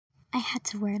I had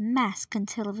to wear a mask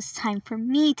until it was time for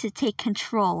me to take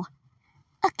control.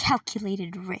 A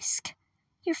calculated risk.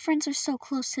 Your friends are so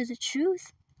close to the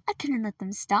truth, I couldn't let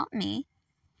them stop me.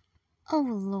 Oh,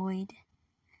 Lloyd,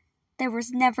 there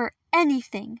was never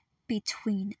anything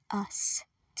between us.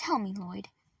 Tell me, Lloyd,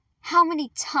 how many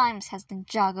times has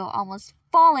Ninjago almost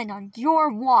fallen on your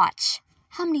watch?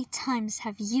 How many times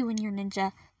have you and your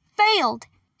ninja failed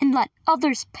and let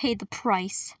others pay the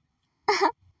price?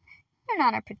 You're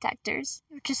not our protectors.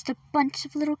 You're just a bunch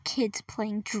of little kids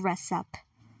playing dress-up.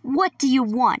 What do you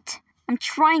want? I'm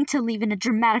trying to leave in a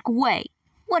dramatic way.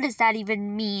 What does that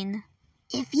even mean?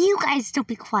 If you guys don't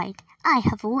be quiet, I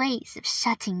have ways of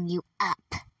shutting you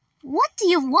up. What do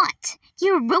you want?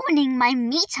 You're ruining my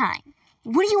me time.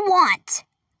 What do you want?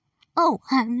 Oh,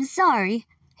 I'm sorry.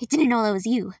 I didn't know that was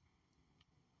you.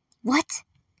 What?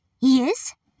 He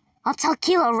is? I'll tell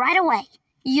Kilo right away.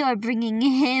 You're bringing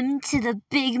him to the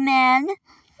big man?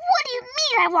 What do you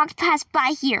mean I walked past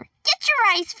by here? Get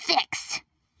your eyes fixed.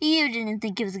 You didn't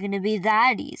think it was going to be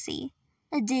that easy,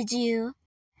 did you?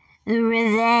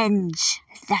 Revenge,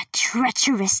 that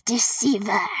treacherous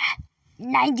deceiver.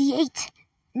 98,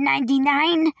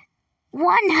 99,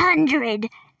 100.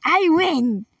 I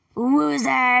win.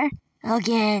 Loser.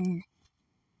 Again.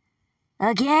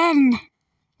 Again.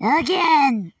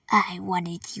 Again. I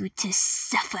wanted you to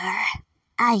suffer.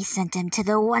 I sent him to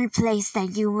the one place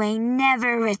that you may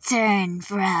never return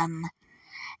from.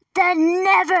 The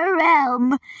Never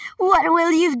Realm. What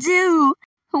will you do?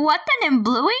 What the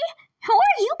Nimbluey? Who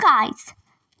are you guys?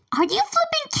 Are you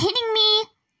flipping kidding me?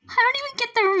 I don't even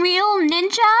get the real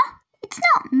ninja. It's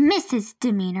not Mrs.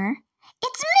 Demeanor.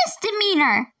 It's Miss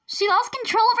Demeanor. She lost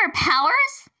control of her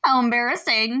powers? How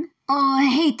embarrassing. Oh, I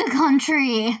hate the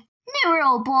country. New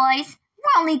rule, boys.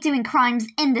 We're only doing crimes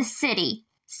in the city.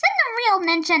 Send the real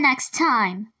ninja next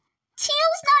time.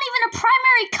 Teal's not even a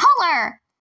primary color.